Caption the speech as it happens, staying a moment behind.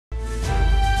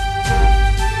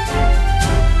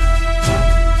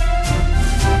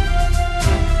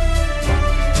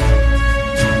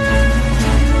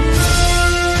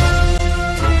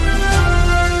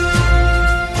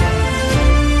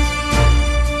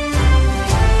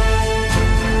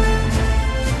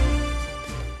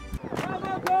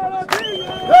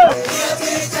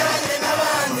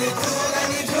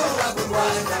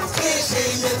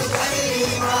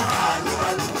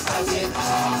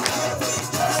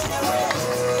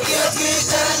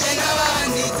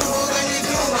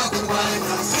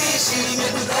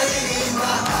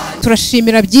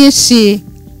turashimira byinshi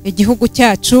igihugu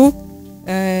cyacu,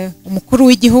 umukuru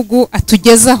w'igihugu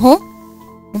atugezaho.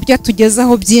 Mu byo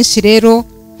atugezaho byinshi rero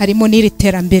harimo n'iri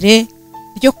terambere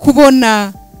ryo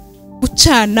kubona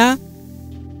gucana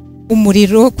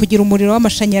umuriro, kugira umuriro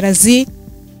w'amashanyarazi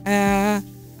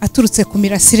aturutse ku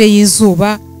mirasire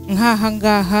y'izuba nk'aha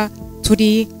ngaha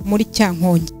turi muri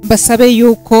Cyankongi. Mbasabe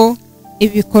yuko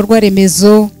ibikorwa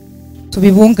remezo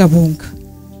tubibungabunga,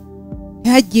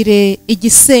 ntihagire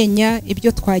igisenya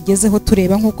ibyo twagezeho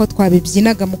tureba nk'uko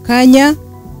twabibyinaga mu kanya,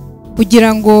 kugira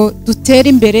ngo dutere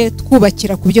imbere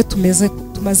twubakira ku byo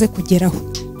tumaze kugeraho.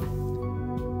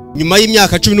 Nyuma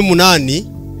y'imyaka 18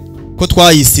 ko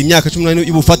twayise imyaka 18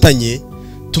 y'ubufatanye,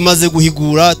 tumaze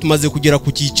guhigura, tumaze kugera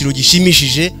ku cyiciro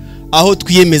gishimishije, aho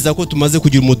twiyemeza ko tumaze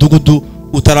kugira umudugudu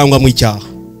utarangwa mu icyaha.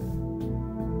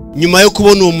 Nyuma yo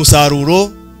kubona uwo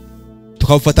musaruro,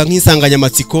 tukawufata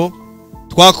nk'insanganyamatsiko,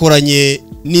 twakoranye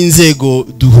n'inzego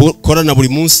dukorana buri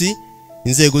munsi,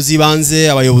 inzego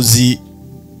z'ibanze, abayobozi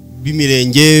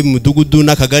b'imirenge, mudugudu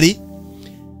n'akagari,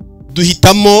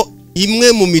 duhitamo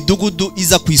imwe mu midugudu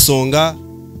iza ku isonga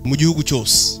mu gihugu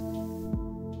cyose.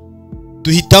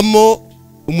 Duhitamo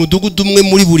umudugudu umwe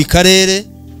muri buri karere,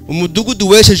 umudugudu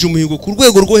wesheje umuhigo ku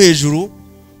rwego rwo hejuru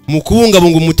mu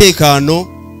kubungabunga umutekano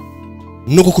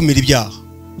no gukumira ibyaha.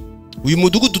 Uyu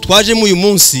mudugudu twajemo uyu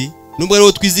munsi, nubwo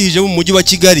rero twizihije mu mujyi wa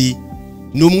Kigali,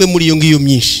 ni umwe muri iyo ngiyo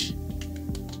myinshi.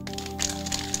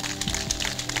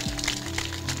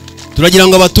 Turagira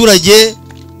ngo abaturage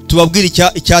tubabwire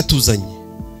icyatuzanye.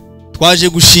 Twaje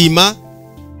gushima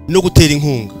no gutera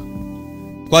inkunga,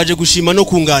 twaje gushima no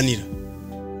kunganira,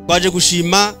 twaje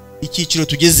gushima icyiciro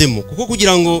tugezemo, kuko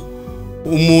kugira ngo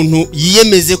umuntu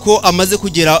yiyemeze ko amaze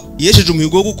kugera yesheje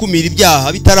umuhigo wo gukumira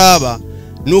ibyaha bitaraba,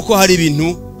 nuko hari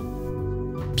ibintu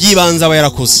byibanza aba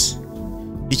yarakoze.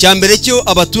 Icyambere cyo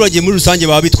abaturage muri rusange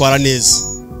baba bitwara neza.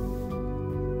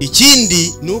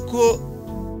 Ikindi nuko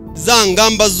za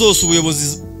ngamba zose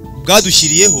ubuyobozi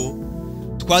bwadushyiriyeho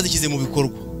twazishyize mu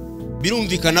bikorwa.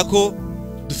 Birumvikana ko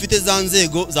dufite za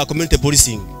nzego za community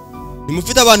policing.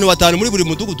 Nimufite abantu 5 muri buri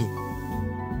mudugudu,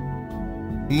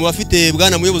 nimubafite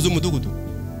bwana muyobozi w'umudugudu,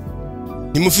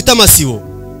 nimufite amasibo,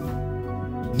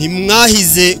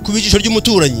 nimwahize kubijisho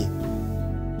ry'umuturanyi,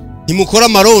 nimukora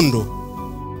amarondo.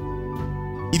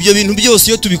 Ibyo bintu byose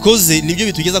iyo tubikoze nibyo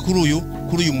bitugeza kuri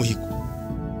uyu muhigo.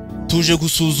 Tuje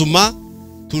gusuzuma,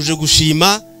 tuje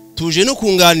gushima, tuje no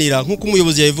kunganira nk'uko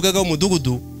umuyobozi yabivugaga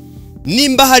w'umudugudu,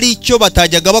 nimba hari icyo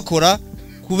batajyaga bakora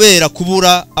kubera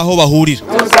kubura aho bahurira.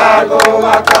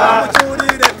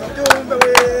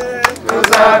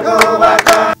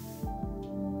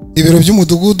 Ibiro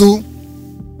by'umudugudu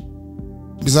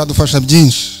bizadufasha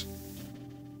byinshi.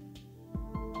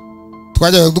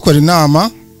 Twajyaga dukora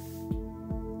inama,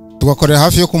 tugakorera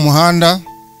hafi yo ku muhanda,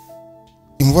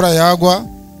 imvura yagwa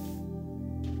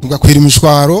tugakwira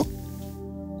imishwaro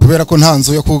kubera ko nta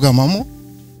nzu yo kugamamo.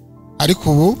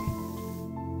 Ariko ubu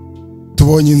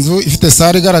tubonye inzu ifite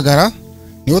sare igaragara,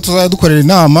 niho tuzajya dukorera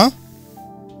inama,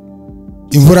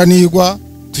 imvura nigwa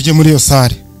tujye muri iyo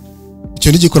sare.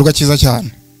 Icyo ni igikorwa cyiza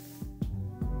cyane.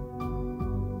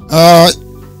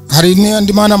 Hari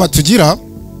n'andi manama tugira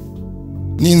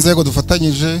n'inzego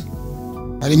dufatanyije,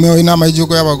 harimo inama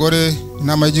y'igihugu y'abagore,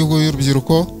 inama y'igihugu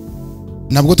y'urubyiruko,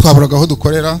 nabwo twaburaga aho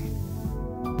dukorera.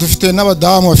 Dufite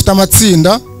n'abadamu bafite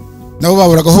amatsinda, nabo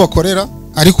baburaga aho bakorera,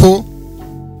 ariko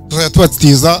tuzajya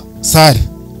tubatiza sare.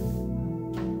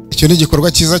 Icyo ni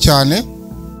igikorwa cyiza cyane.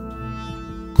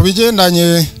 Ku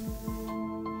bigendanye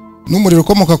n'umuriro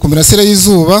ukomoka ku mirasire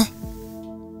y'izuba,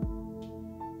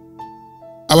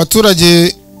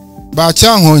 abaturage ba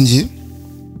Cyankongi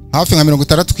hafi nka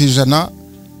 60%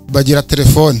 bagira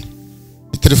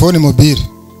telefone mobile,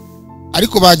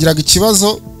 ariko bagiraga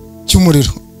ikibazo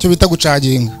cy'umuriro cyo bita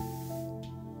gucaginga.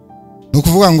 Ni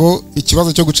ukuvuga ngo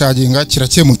ikibazo cyo gucaginga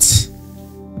kirakemutse.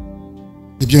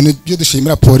 Ibyo ni byo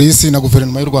dushimira polisi na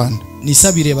guverinoma y'u Rwanda.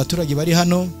 Nisabire abaturage bari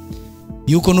hano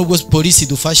yuko nubwo polisi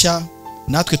dufasha,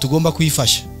 natwe tugomba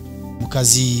kuyifasha mu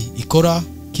kazi ikora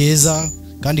keza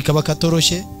kandi kaba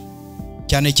katoroshye,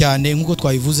 cyane cyane nk'uko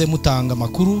twabivuze, mutanga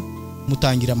amakuru,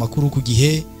 mutangira amakuru ku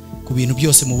gihe ku bintu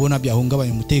byose mubona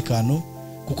byahungabanya umutekano,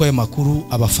 kuko ayo makuru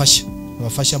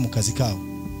abafasha mu kazi kabo.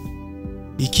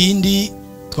 Ikindi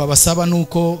twabasaba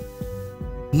nuko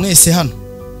mwese hano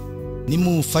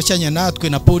nimufashanya natwe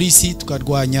na polisi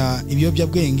tukarwanya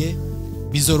ibiyobyabwenge,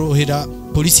 bizorohera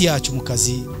polisi yacu mu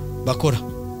kazi bakora.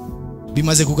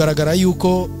 Bimaze kugaragara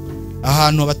yuko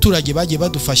ahantu abaturage bagiye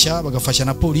badufasha bagafasha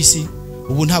na polisi,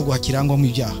 ubu ntabwo hakirangwa mu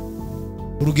ibyaha.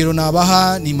 Urugero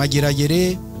nabaha ni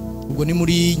Mageragere, ubwo ni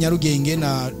muri Nyarugenge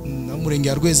na murenge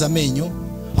ya Rwezamenyo,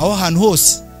 aho ahantu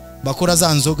hose bakora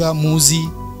za nzoga muzi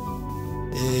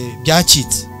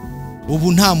byacitse.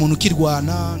 Ubu nta muntu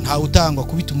ukirwana, nta utangwa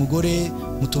kubita umugore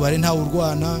mu tubare, nta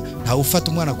urwana, nta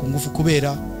ufata umwana ku ngufu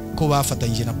kubera ko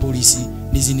bafatanyije na polisi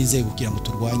n'izindi nzego kugira ngo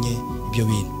turwanye ibyo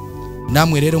bintu.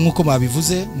 Namwe rero nkuko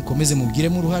babivuze mukomeze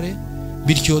mubigiremo uruhare,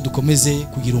 bityo dukomeze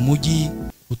kugira umujyi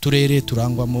uturere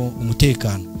turangwamo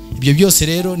umutekano. Ibyo byose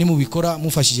rero ni mubikora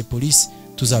mufashije polisi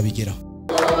tuzabigeraho.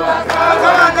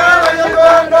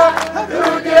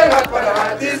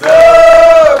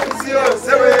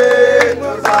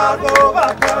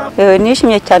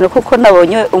 Nishimye cyane kuko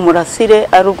nabonye umurasire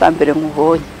ari ubwa mbere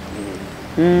mubonye.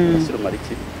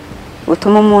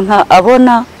 Utuma umuntu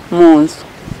abona mu nzu.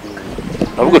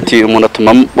 Avuga uti umuntu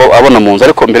atuma abona mu nzu,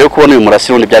 ariko mbere yo kubona uyu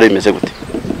murasire undi byari bimeze gute?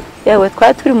 Yewe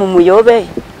twari turi mu muyobe,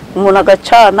 umuntu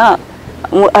agacana,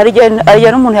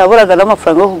 ariya n'umuntu yaburaga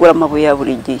n'amafaranga yo kugura amabuye ya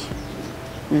buri gihe.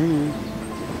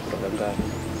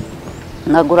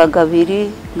 Naguraga 2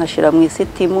 nkashira mu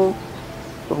isitimu,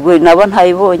 ubwo nabo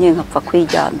ntayibonye nkapfa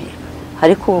kwijyamira.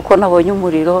 Ariko uko nabonye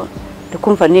umuriro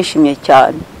ndikumva nishimye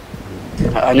cyane.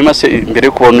 Hanyuma se mbere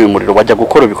yo kubona uyu muriro wajya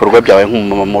gukora ibikorwa byawe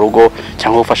nk'umama mu rugo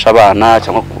cyangwa ufasha abana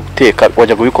cyangwa guteka,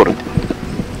 wajya kubikora ute?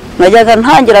 Najyaga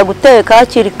ntangira guteka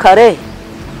hakiri kare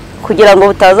kugira ngo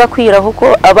butaza kwira kuko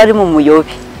aba ari mu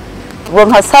muyobe. Ubwo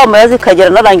nka saa moya zikagera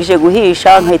narangije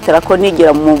guhisha nkahitira ko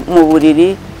nigera mu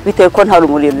buriri bitewe ko nta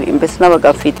rumuriro imbese nabaga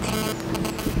afite.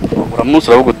 Uramunsi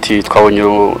uravuga uti twabonye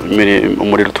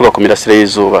umuriro tuga ku mirasire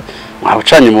y'izuba,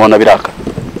 mwabacanye mubona biraka?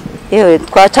 Yewe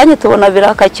twacanye tubona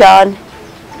biraka cyane.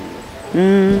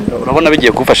 Urabona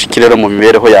bigiye gufasha ikirero mu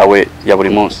mibereho yawe ya buri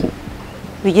munsi?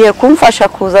 Bigiye kumfasha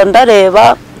kuza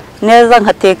ndareba neza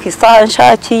nkateka isaha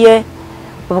nshakiye,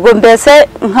 ubwo mbese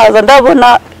nkaza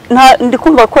ndabona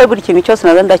ndikumva ko buri kintu cyose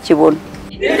naza ndakibona.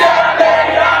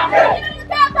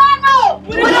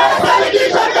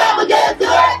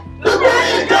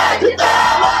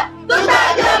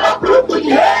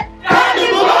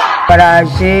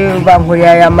 Baraje bankoreye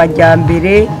aya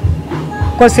majyambere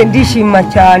kose ndishima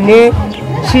cyane,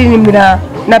 nshimira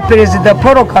na Perezida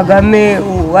Paul Kagame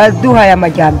waduhaye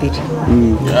amajyambere.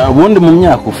 Ubundi mu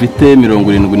myaka ufite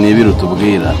 72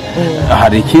 utubwira,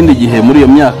 hari ikindi gihe muri iyo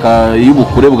myaka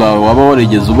y'ubukure bwawe waba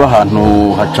waregeze uba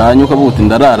ahantu hacanye ukavuga uti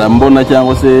ndarara mbona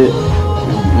cyangwa se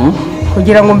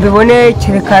kugira ngo mbibone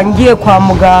kereka ngiye kwa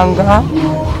muganga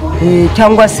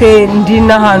cyangwa se ndi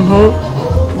n'ahantu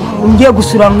ngiye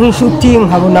gusura nk'inshuti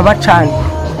nkabona bacana,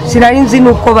 sinari nzi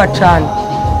nuko bacana,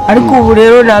 ariko ubu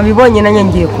rero nabibonye nanjye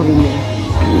ngiye kubimenya.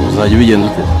 Uzajya ubigenza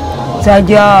ute?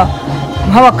 Nzajya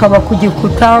nk'abakaba ku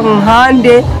gikuta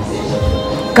nkande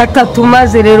gatatu,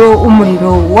 maze rero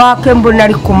umuriro wake mbona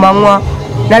ari ku manywa,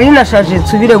 nari nashaje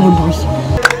nsubire bundi bushya.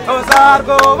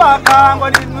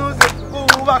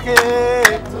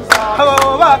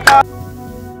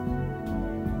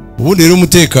 Ubundi rero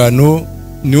umutekano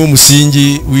niwo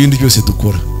musingi w'ibindi byose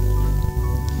dukora.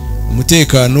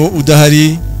 Umutekano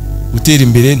udahari gutera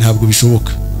imbere ntabwo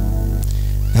bishoboka.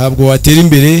 Ntabwo watera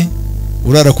imbere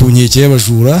urara ku nkeke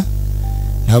y'abajura,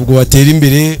 ntabwo watera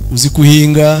imbere uzi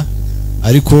kuhinga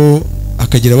ariko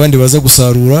akagira abandi baza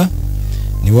gusarura,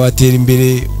 ni watera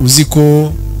imbere uzi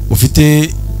ko ufite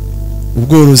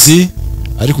ubworozi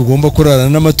ariko ugomba kurarana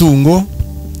n'amatungo.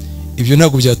 Ibyo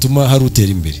ntabwo byatuma hari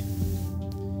utera imbere.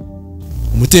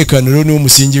 Umutekano rero niwo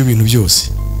musingi w'ibintu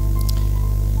byose,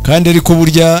 kandi ariko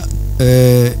burya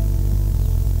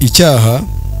ibyaha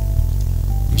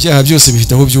byose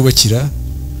bifite aho byubakira,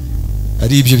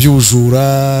 ari ibyo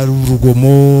by'ubujura,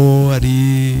 urugomo, ari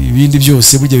ibindi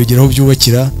byose burya bigeraho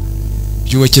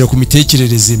byubakira ku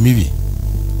mitekerereze mibi.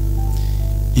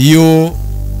 Iyo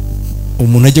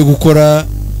umuntu ajya gukora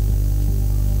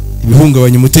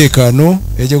ibihungabanya umutekano,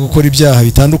 ajya gukora ibyaha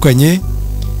bitandukanye,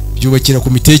 byubakira ku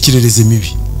mitekerereze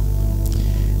mibi.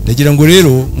 Ndagira ngo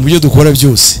rero mu byo dukora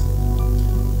byose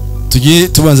tugiye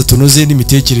tubanza tunoze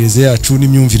n'imitekerereze yacu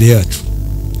n'imyumvire yacu.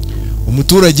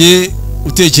 Umuturage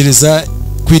utekereza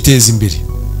kwiteza imbere,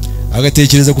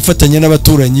 agatekereza gufatanya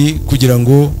n'abaturanyi kugira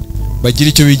ngo bagire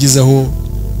icyo bigizaho,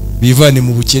 bivane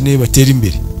mu bukene, batera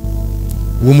imbere.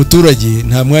 Uwo muturage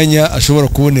nta mwanya ashobora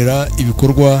kubonera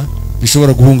ibikorwa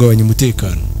bishobora guhungabanya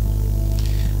umutekano.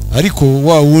 Ariko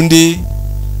wa wundi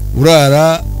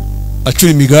urara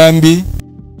acura imigambi,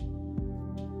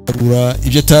 agura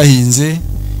ibyo atahinze,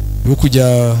 yo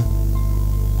kujya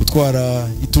gutwara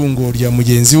itungo rya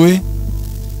mugenzi we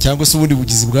cyangwa se ubundi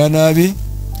bugizi bwa nabi,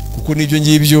 kuko nibyo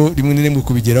ngibyo rimwe na rimwe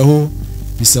kubigeraho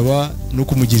bisaba no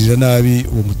kumugirira nabi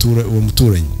uwo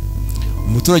muturanyi.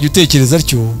 Umuturage utekereza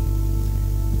atyo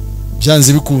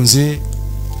byanze bikunze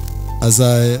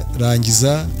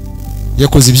azarangiza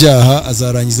yakoze ibyaha,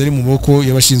 azarangiza ari mu maboko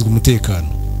y'abashinzwe umutekano.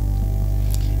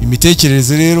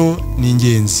 imitekerereze rero ni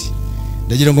ingenzi.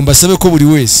 Ndagira ngo mbasabe ko buri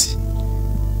wese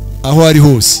aho ari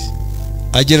hose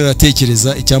agera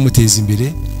aratekereza icyamuteza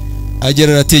imbere,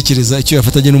 agera aratekereza icyo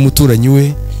yafatanye n'umuturanyi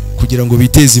we kugira ngo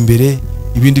biteze imbere,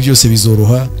 ibindi byose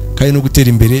bizoroha kandi no gutera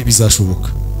imbere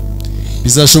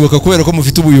bizashoboka kubera ko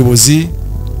mufite ubuyobozi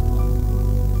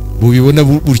bubibona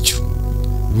buryo.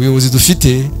 Ubuyobozi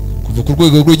dufite kuva ku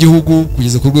rwego rw'igihugu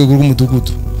kugeza ku rwego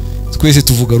rw'umudugudu, twese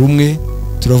tuvuga rumwe,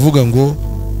 turavuga ngo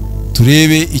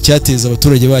turebe icyateza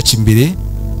abaturage bacu imbere,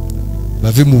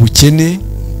 bave mu bukene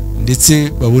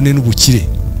ndetse babone n'ubukire,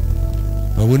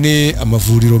 babone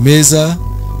amavuriro meza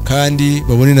kandi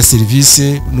babone na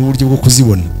serivisi n'uburyo bwo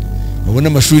kuzibona, babone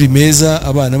amashuri meza,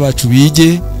 abana bacu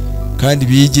bige kandi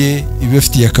bige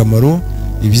ibibafitiye akamaro,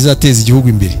 ibizateza igihugu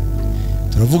imbere.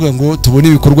 Turavuga ngo tubone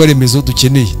ibikorwa remezo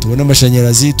dukeneye, tubone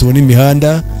amashanyarazi, tubone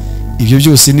imihanda. Ibyo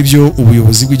byose nibyo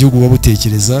ubuyobozi bw'igihugu buba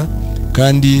butekereza,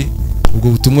 kandi ubwo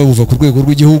butumwa buva ku rwego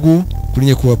rw'igihugu kuri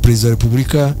nyakubahwa Perezida wa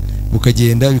Repubulika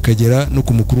bukagenda bikagera no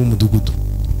ku mukuru w'umudugudu.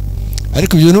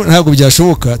 Ariko ibyo ntabwo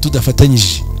byashoboka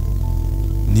tudafatanyije.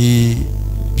 Ni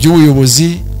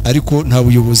by'ubuyobozi ariko nta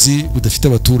buyobozi budafite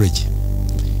abaturage,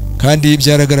 kandi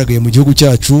byaragaragaye mu gihugu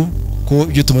cyacu ko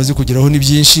ibyo tumaze kugeraho ni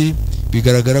byinshi,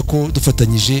 bigaragara ko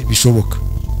dufatanyije bishoboka.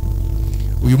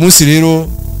 Uyu munsi rero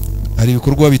hari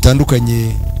ibikorwa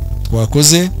bitandukanye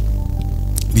twakoze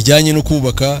bijyanye no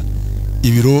kubaka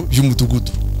ibiro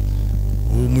by'umudugudu.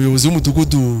 Umuyobozi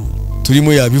w'umudugudu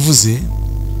turimo yabivuze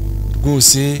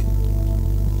rwose,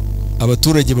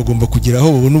 abaturage bagomba kugira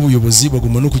aho babona ubuyobozi,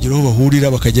 bagomba no kugira aho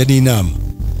bahurira bakajya n'inama.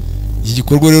 Iki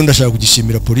gikorwa rero ndashaka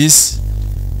kugishimira polisi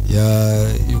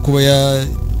kuba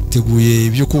yateguye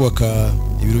ibyo kubaka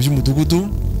ibiro by'umudugudu,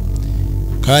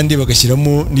 kandi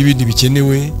bagashyiramo n'ibindi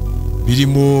bikenewe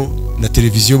birimo na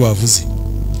televiziyo bavuze.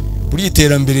 Buri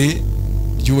iterambere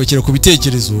ryubakira ku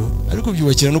bitekerezo ariko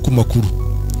byubakira no ku makuru.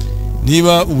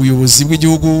 Niba ubuyobozi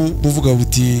bw'igihugu buvuga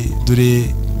buti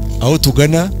dore aho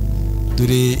tugana,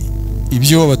 dore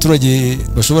ibyo abaturage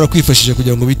bashobora kwifashisha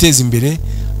kugira ngo biteze imbere,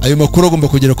 ayo makuru agomba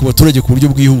kugera ku baturage ku buryo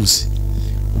bwihuse.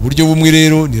 Uburyo bumwe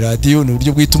rero ni radio, ni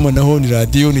uburyo bw'itumanaho, ni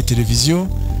radio, ni televiziyo.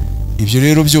 Ibyo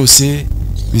rero byose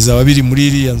bizaba biri muri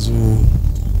iriya nzu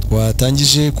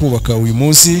twatangije kubaka uyu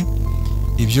munsi.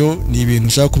 Ibyo ni ibintu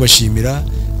nshaka kubashimira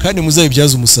kandi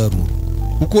muzabibyaza umusaruro,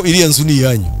 kuko iriya nzu ni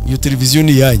iyanyu, iyo televiziyo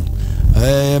ni iyanyu,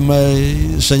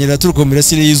 amashanyarazi aturuka mu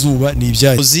mirasire y'izuba ni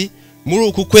ibyanyu. Muri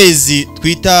uku kwezi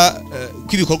twita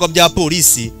kw'ibikorwa bya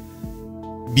polisi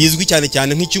bizwi cyane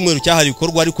cyane nk'icyumweru cyahari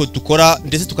ibikorwa ariko dukora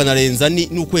ndetse tukanarenza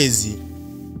n'ukwezi,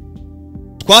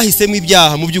 twahisemo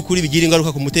ibyaha mu by'ukuri bigira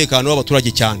ingaruka ku mutekano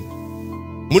w'abaturage cyane.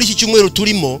 Muri iki cyumweru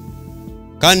turimo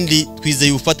kandi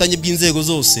twizeye ubufatanye bw'inzego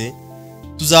zose,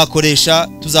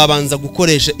 tuzabanza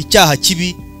gukoresha icyaha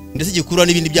kibi ndetse gikurura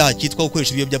n'ibindi byaha cyitwa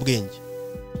gukoresha ibiyobyabwenge.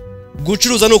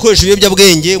 Gucuruza no gukoresha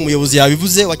ibiyobyabwenge, umuyobozi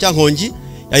yabivuze wa Cyankongi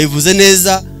yabivuze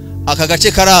neza, aka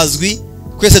gace karazwi,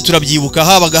 twese turabyibuka.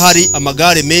 Habaga hari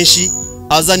amagare menshi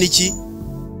azana iki,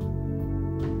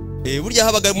 burya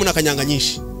habaga mu nakanyanga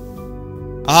nyinshi.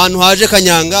 Ahantu haje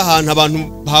kanyanga, ahantu abantu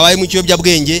habaye mu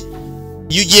kiyobyabwenge,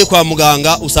 iyo ugiye kwa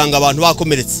muganga usanga abantu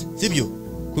bakomeretse, sibyo,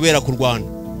 kubera kurwana.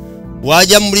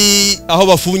 Wajya muri aho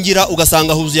bafungira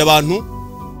ugasanga huzuye abantu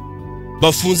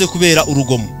bafunze kubera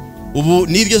urugomo. Ubu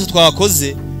nibyo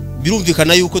twakoze,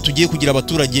 birumvikana yuko tugiye kugira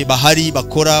abaturage bahari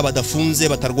bakora badafunze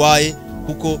batarwaye,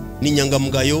 kuko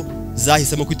n'inyangamugayo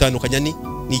zahisemo kwitandukanya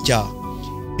n'icyaha.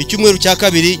 Icyumweru cya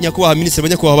kabiri, nyakubahwa minisitiri,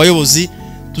 nyakubahwa abayobozi,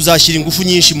 tuzashyira ingufu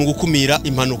nyinshi mu gukumira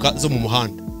impanuka zo mu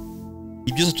muhanda.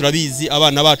 Ibyo turabizi,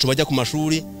 abana bacu bajya ku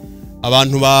mashuri,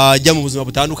 abantu bajya mu buzima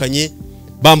butandukanye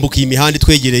bambukiye imihanda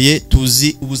twegereye,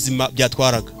 tuzi ubuzima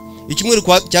byatwaraga. Icyumweru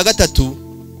cya gatatu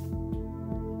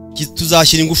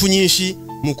tuzashyira ingufu nyinshi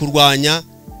mu kurwanya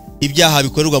ibyaha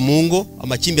bikorerwa mu ngo,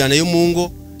 amakimbirane yo mu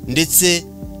ngo, ndetse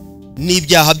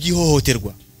n'ibyaha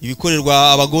by'ihohoterwa,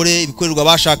 ibikorerwa abagore, ibikorerwa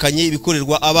abashakanye,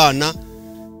 ibikorerwa abana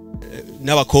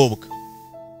n'abakobwa.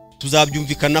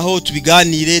 Tuzabyumvikanaho,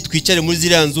 tubiganire, twicare muri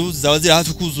ziriya nzu zaba ziri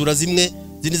hafi kuzura, zimwe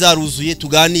zindi zaruzuye,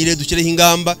 tuganire, dushyireho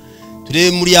ingamba,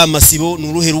 turebe muri ya masibo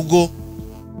n'uruhe rugo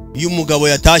iyo umugabo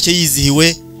yatashye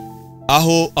yizihiwe,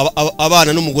 aho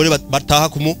abana n'umugore bataha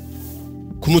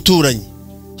ku muturanyi,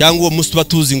 cyangwa uwo munsi tuba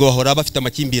tuzi ngo bahora bafite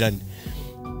amakimbirane.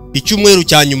 Icyumweru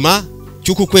cya nyuma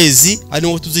cy'uku kwezi ari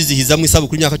ngo tuzizihiza mu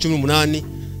isabukuru y'imyaka 18,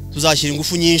 tuzashyira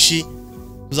ingufu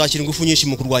nyinshi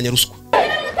mu kurwanya ruswa.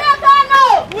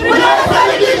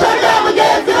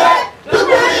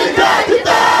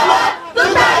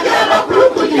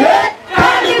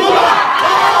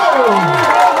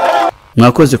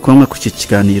 Mwakoze kuba ku iki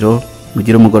kiganiro,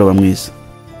 mugire umugoroba mwiza.